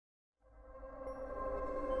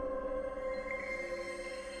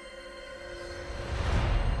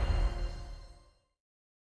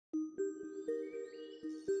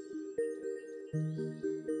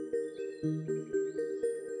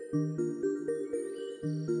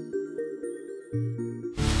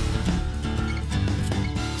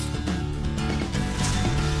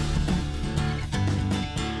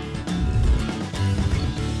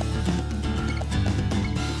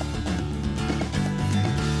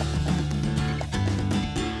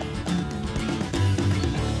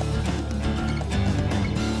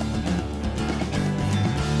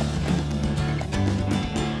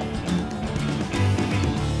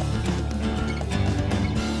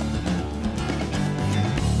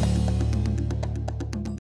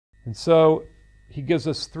And so he gives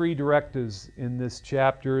us 3 directives in this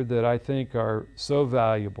chapter that I think are so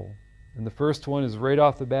valuable. And the first one is right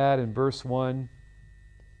off the bat in verse 1,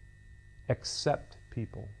 accept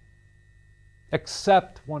people.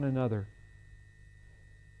 Accept one another.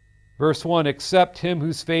 Verse 1, accept him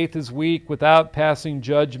whose faith is weak without passing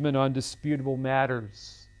judgment on disputable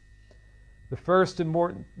matters. The first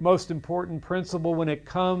and most important principle when it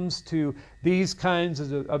comes to these kinds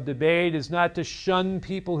of debate is not to shun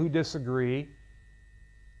people who disagree,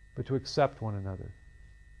 but to accept one another.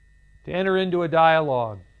 To enter into a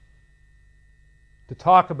dialogue. To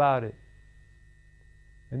talk about it.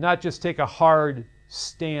 And not just take a hard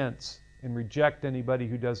stance and reject anybody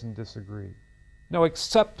who doesn't disagree. No,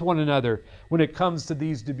 accept one another when it comes to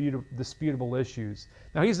these disputable issues.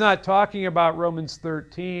 Now, he's not talking about Romans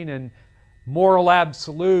 13 and moral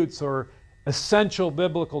absolutes or essential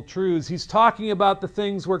biblical truths. He's talking about the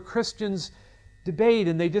things where Christians debate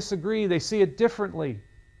and they disagree, they see it differently.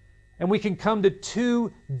 And we can come to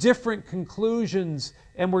 2 different conclusions,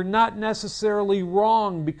 and we're not necessarily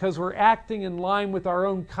wrong because we're acting in line with our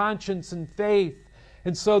own conscience and faith.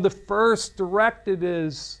 And so the first directive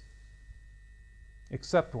is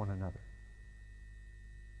accept one another.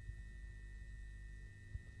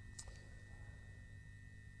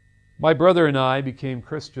 My brother and I became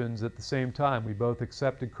Christians at the same time. We both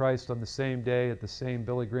accepted Christ on the same day at the same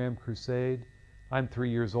Billy Graham crusade. I'm 3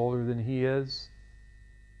 years older than he is.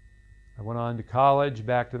 I went on to college,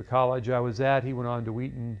 back to the college I was at. He went on to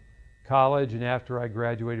Wheaton College, and after I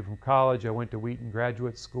graduated from college, I went to Wheaton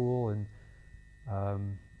Graduate School, and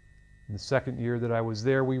in the second year that I was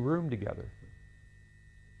there, we roomed together.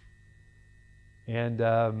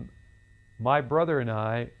 And my brother and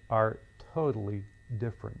I are totally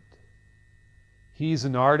different. He's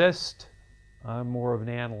an artist. I'm more of an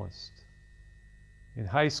analyst. In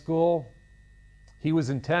high school, he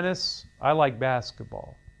was in tennis. I like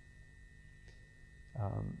basketball.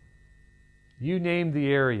 You name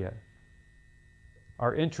the area.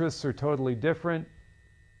 Our interests are totally different,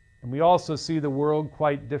 and we also see the world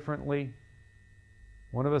quite differently.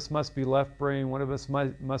 One of us must be left brain, one of us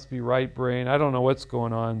must be right brain. I don't know what's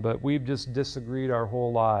going on, but we've just disagreed our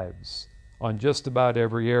whole lives on just about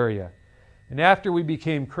every area. And after we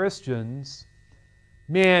became Christians,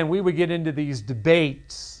 man, we would get into these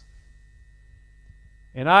debates.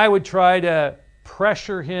 And I would try to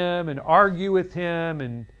pressure him and argue with him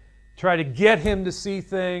and try to get him to see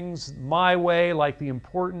things my way, like the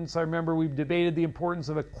importance. I remember we debated the importance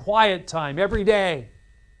of a quiet time every day.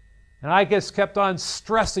 And I just kept on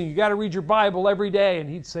stressing, you got to read your Bible every day. And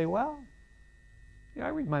he'd say, well, yeah, I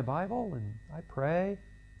read my Bible and I pray,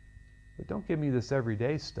 but don't give me this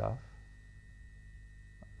everyday stuff.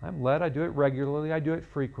 I'm led, I do it regularly, I do it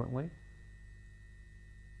frequently.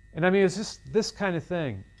 And I mean, it's just this kind of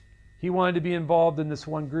thing. He wanted to be involved in this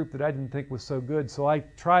one group that I didn't think was so good, so I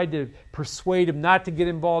tried to persuade him not to get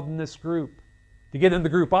involved in this group, to get in the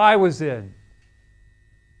group I was in.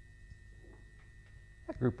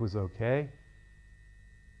 That group was okay.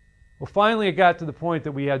 Well, finally it got to the point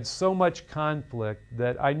that we had so much conflict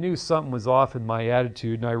that I knew something was off in my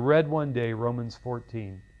attitude, and I read one day Romans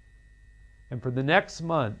 14. And for the next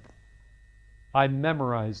month, I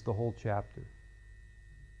memorized the whole chapter.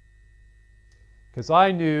 Because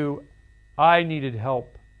I knew I needed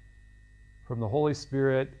help from the Holy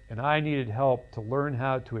Spirit, and I needed help to learn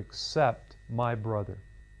how to accept my brother.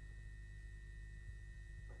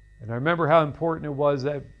 And I remember how important it was,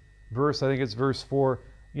 that verse, I think it's verse 4,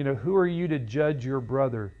 you know, who are you to judge your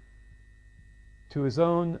brother? To his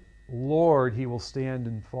own Lord he will stand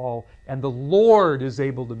and fall, and the Lord is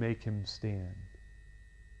able to make him stand.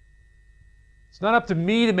 It's not up to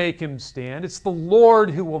me to make him stand, it's the Lord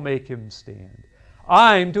who will make him stand.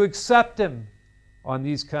 I'm to accept him on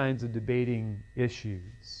these kinds of debating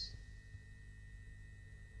issues.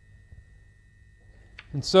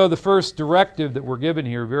 And so the first directive that we're given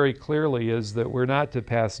here very clearly is that we're not to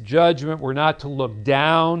pass judgment, we're not to look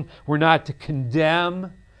down, we're not to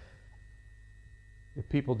condemn if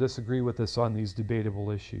people disagree with us on these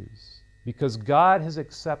debatable issues, because God has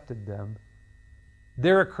accepted them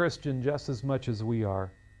They're a Christian just as much as we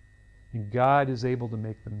are, and God is able to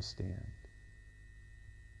make them stand.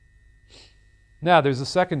 Now, there's a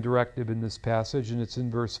second directive in this passage, and it's in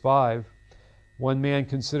verse 5. One man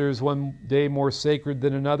considers one day more sacred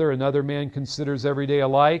than another man considers every day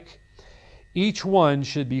alike. Each one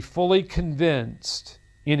should be fully convinced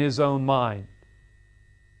in his own mind.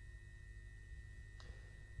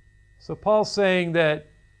 So Paul's saying that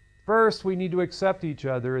first we need to accept each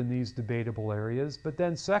other in these debatable areas, but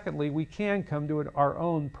then secondly, we can come to our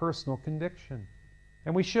own personal conviction.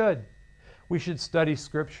 And we should. We should study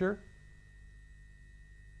Scripture,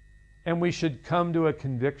 and we should come to a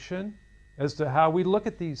conviction as to how we look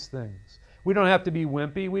at these things. We don't have to be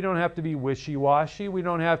wimpy. We don't have to be wishy-washy. We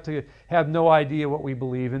don't have to have no idea what we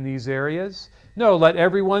believe in these areas. No, let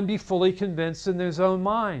everyone be fully convinced in his own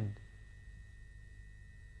mind.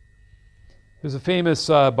 There's a famous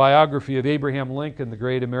biography of Abraham Lincoln, the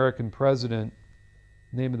great American president.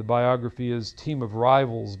 The name of the biography is Team of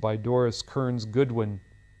Rivals by Doris Kearns Goodwin.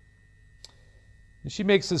 And she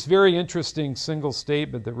makes this very interesting single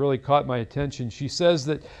statement that really caught my attention. She says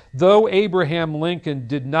that though Abraham Lincoln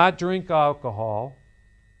did not drink alcohol,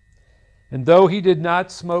 and though he did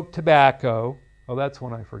not smoke tobacco, oh, that's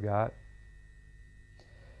one I forgot,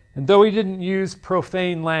 and though he didn't use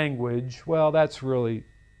profane language, well, that's really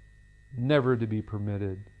never to be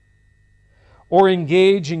permitted, or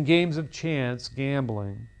engage in games of chance,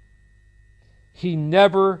 gambling, he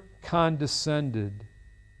never condescended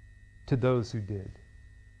to those who did.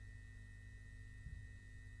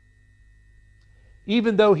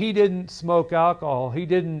 Even though he didn't smoke alcohol, he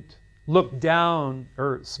didn't look down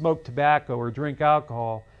or smoke tobacco or drink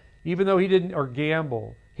alcohol, even though he didn't, or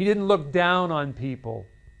gamble, he didn't look down on people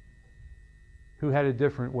who had a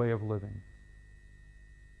different way of living.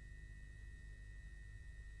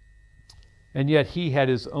 And yet he had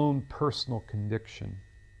his own personal conviction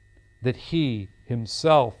that he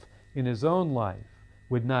himself in his own life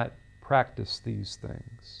would not practice these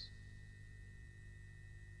things.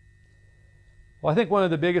 Well, I think one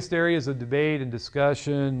of the biggest areas of debate and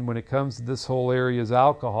discussion when it comes to this whole area is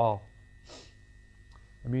alcohol.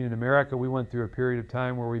 I mean, in America, we went through a period of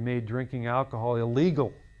time where we made drinking alcohol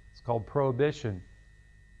illegal. It's called prohibition.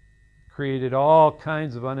 Created all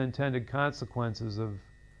kinds of unintended consequences of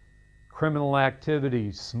criminal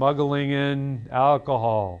activity, smuggling in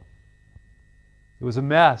alcohol. It was a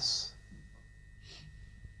mess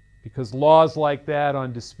because laws like that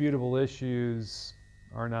on disputable issues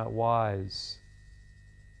are not wise.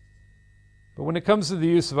 But when it comes to the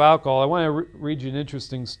use of alcohol, I want to read you an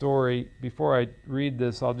interesting story. Before I read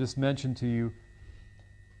this, I'll just mention to you,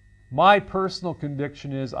 my personal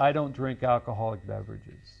conviction is I don't drink alcoholic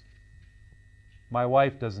beverages. My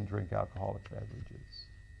wife doesn't drink alcoholic beverages.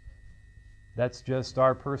 That's just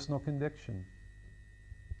our personal conviction.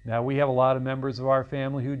 Now, we have a lot of members of our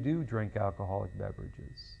family who do drink alcoholic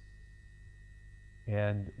beverages.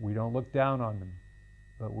 And we don't look down on them.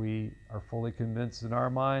 But we are fully convinced in our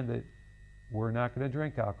mind that we're not going to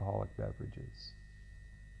drink alcoholic beverages.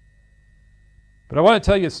 But I want to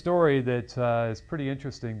tell you a story that is pretty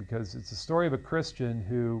interesting because it's a story of a Christian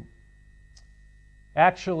who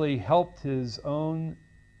actually helped his own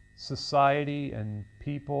society and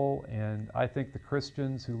people, and I think the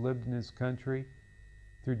Christians who lived in his country,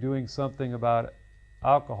 through doing something about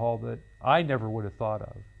alcohol that I never would have thought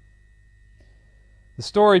of. The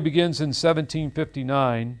story begins in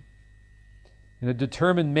 1759, and a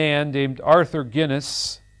determined man named Arthur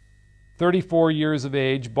Guinness, 34 years of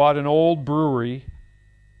age, bought an old brewery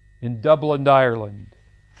in Dublin, Ireland.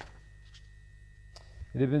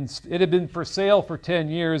 It had been for sale for 10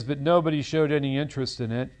 years, but nobody showed any interest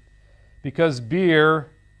in it because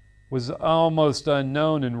beer was almost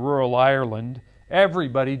unknown in rural Ireland.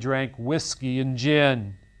 Everybody drank whiskey and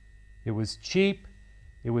gin. It was cheap.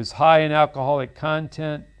 It was high in alcoholic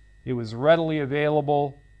content. It was readily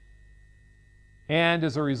available. And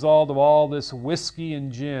as a result of all this whiskey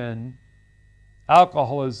and gin,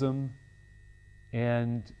 alcoholism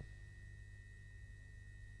and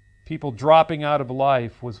people dropping out of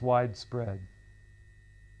life was widespread.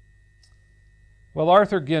 Well,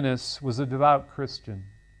 Arthur Guinness was a devout Christian,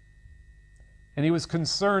 and he was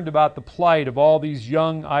concerned about the plight of all these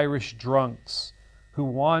young Irish drunks who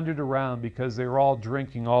wandered around because they were all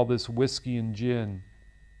drinking all this whiskey and gin.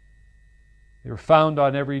 They were found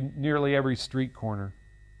on nearly every street corner.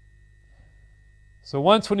 So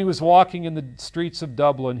once when he was walking in the streets of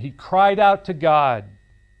Dublin, he cried out to God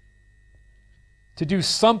to do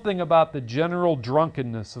something about the general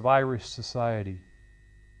drunkenness of Irish society.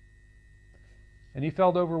 And he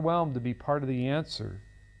felt overwhelmed to be part of the answer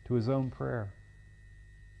to his own prayer.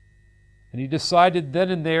 And he decided then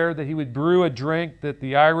and there that he would brew a drink that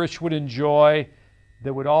the Irish would enjoy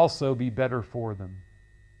that would also be better for them.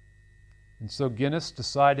 And so Guinness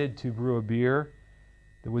decided to brew a beer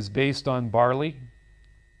that was based on barley.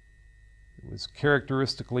 It was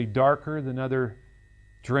characteristically darker than other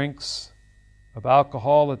drinks of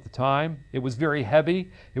alcohol at the time. It was very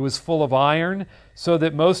heavy. It was full of iron, so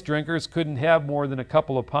that most drinkers couldn't have more than a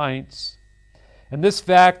couple of pints. And this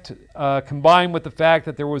fact, combined with the fact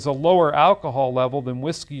that there was a lower alcohol level than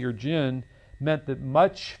whiskey or gin, meant that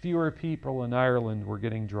much fewer people in Ireland were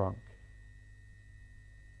getting drunk.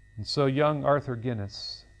 And so young Arthur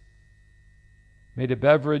Guinness made a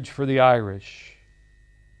beverage for the Irish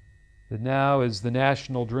that now is the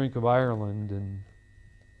national drink of Ireland, and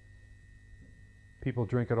people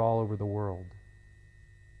drink it all over the world.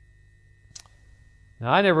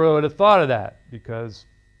 Now, I never would have thought of that because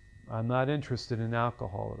I'm not interested in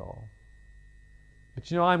alcohol at all.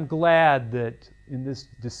 But you know, I'm glad that in this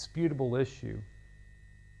disputable issue,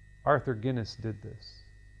 Arthur Guinness did this.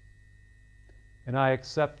 And I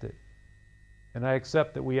accept it. And I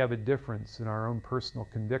accept that we have a difference in our own personal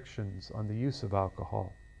convictions on the use of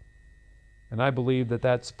alcohol. And I believe that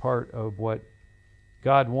that's part of what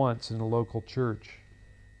God wants in a local church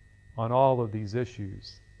on all of these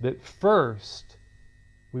issues. That first,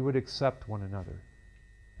 we would accept one another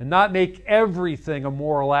and not make everything a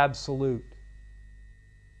moral absolute.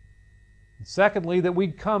 And secondly, that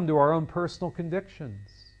we'd come to our own personal convictions.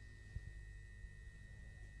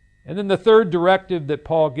 And then the third directive that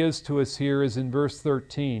Paul gives to us here is in verse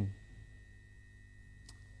 13.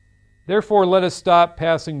 Therefore, let us stop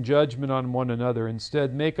passing judgment on one another.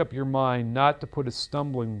 Instead, make up your mind not to put a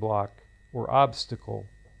stumbling block or obstacle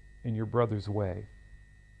in your brother's way.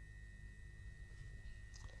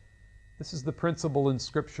 This is the principle in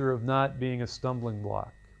Scripture of not being a stumbling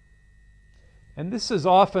block. And this is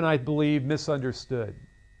often, I believe, misunderstood.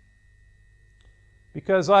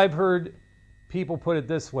 Because I've heard people put it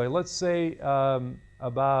this way. Let's say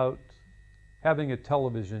about having a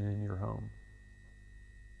television in your home.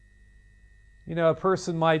 You know, a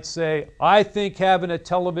person might say, I think having a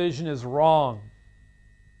television is wrong.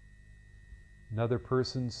 Another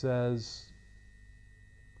person says,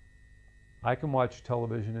 I can watch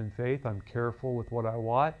television in faith. I'm careful with what I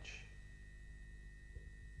watch.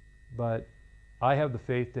 But I have the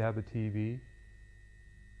faith to have a TV.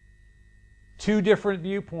 Two different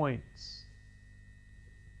viewpoints.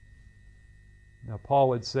 Now, Paul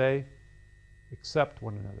would say, accept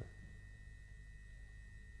one another.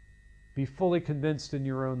 Be fully convinced in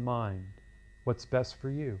your own mind what's best for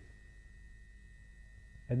you.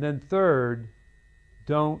 And then third,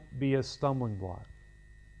 don't be a stumbling block.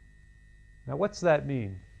 Now, what's that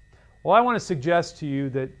mean? Well, I want to suggest to you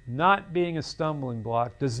that not being a stumbling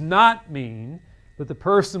block does not mean that the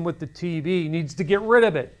person with the TV needs to get rid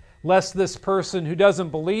of it, lest this person who doesn't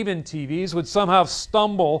believe in TVs would somehow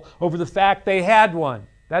stumble over the fact they had one.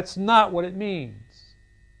 That's not what it means.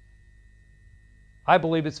 I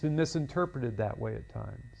believe it's been misinterpreted that way at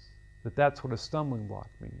times, that that's what a stumbling block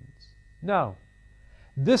means. No.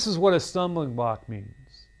 This is what a stumbling block means.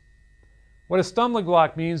 What a stumbling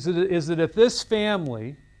block means is that if this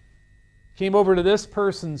family came over to this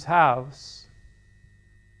person's house,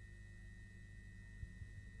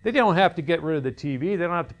 they don't have to get rid of the TV. They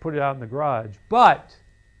don't have to put it out in the garage. But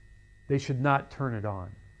they should not turn it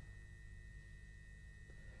on.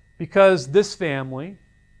 Because this family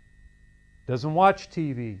doesn't watch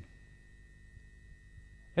TV.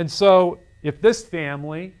 And so if this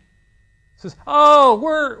family says, oh,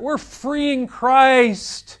 we're free in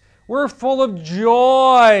Christ. We're full of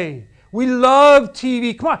joy. We love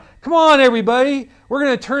TV. Come on, everybody. We're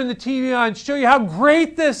going to turn the TV on and show you how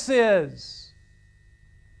great this is.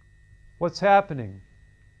 What's happening?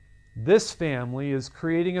 This family is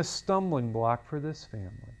creating a stumbling block for this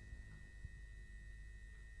family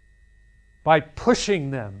by pushing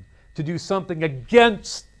them to do something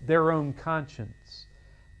against their own conscience.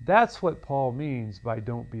 That's what Paul means by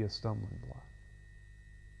don't be a stumbling block.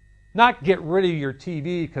 Not get rid of your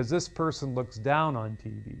TV because this person looks down on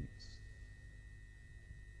TVs.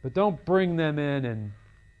 But don't bring them in and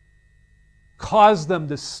cause them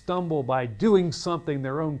to stumble by doing something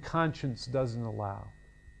their own conscience doesn't allow.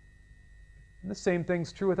 And the same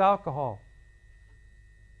thing's true with alcohol.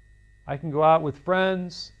 I can go out with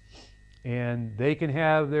friends and they can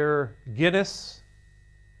have their Guinness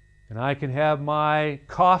and I can have my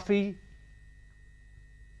coffee,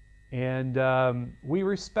 and we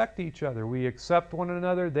respect each other. We accept one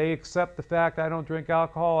another. They accept the fact I don't drink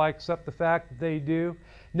alcohol. I accept the fact that they do.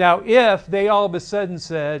 Now, if they all of a sudden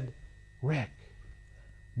said, Rick,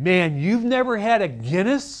 man, you've never had a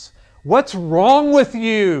Guinness? What's wrong with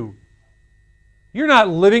you? You're not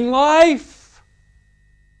living life.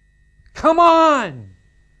 Come on.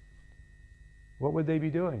 What would they be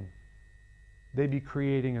doing? They'd be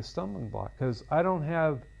creating a stumbling block, because I don't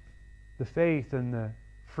have the faith and the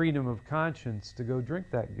freedom of conscience to go drink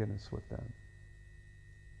that Guinness with them.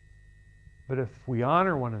 But if we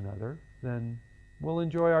honor one another, then we'll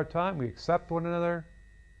enjoy our time. We accept one another.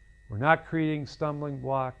 We're not creating stumbling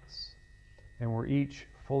blocks, and we're each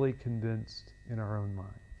fully convinced in our own mind.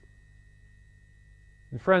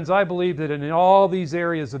 And friends, I believe that in all these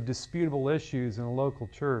areas of disputable issues in a local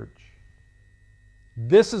church,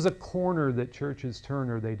 this is a corner that churches turn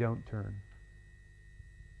or they don't turn.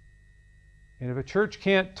 And if a church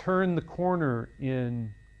can't turn the corner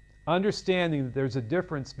in understanding that there's a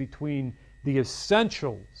difference between the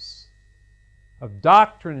essentials of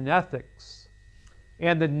doctrine and ethics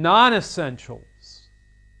and the non-essentials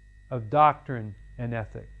of doctrine and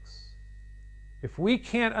ethics, if we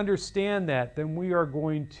can't understand that, then we are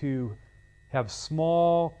going to have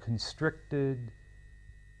small, constricted,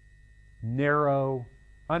 narrow,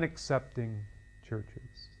 unaccepting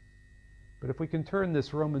churches. But if we can turn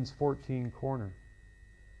this Romans 14 corner,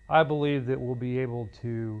 I believe that we'll be able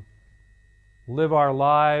to live our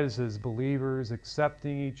lives as believers,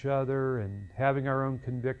 accepting each other and having our own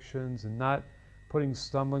convictions and not putting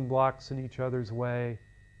stumbling blocks in each other's way.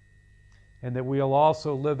 And that we'll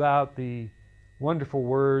also live out the wonderful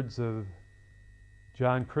words of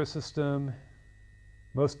John Chrysostom.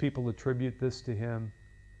 Most people attribute this to him,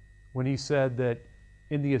 when he said that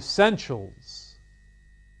in the essentials,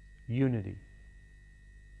 unity.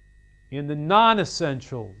 In the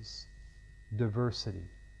non-essentials, diversity.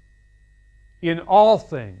 In all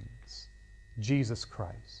things, Jesus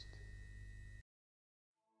Christ.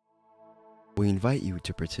 We invite you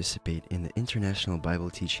to participate in the International Bible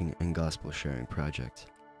Teaching and Gospel Sharing Project.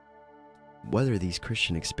 Whether these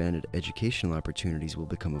Christian expanded educational opportunities will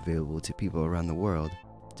become available to people around the world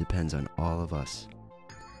depends on all of us.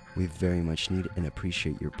 We very much need and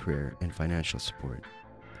appreciate your prayer and financial support.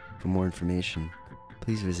 For more information,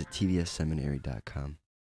 please visit tvsseminary.com.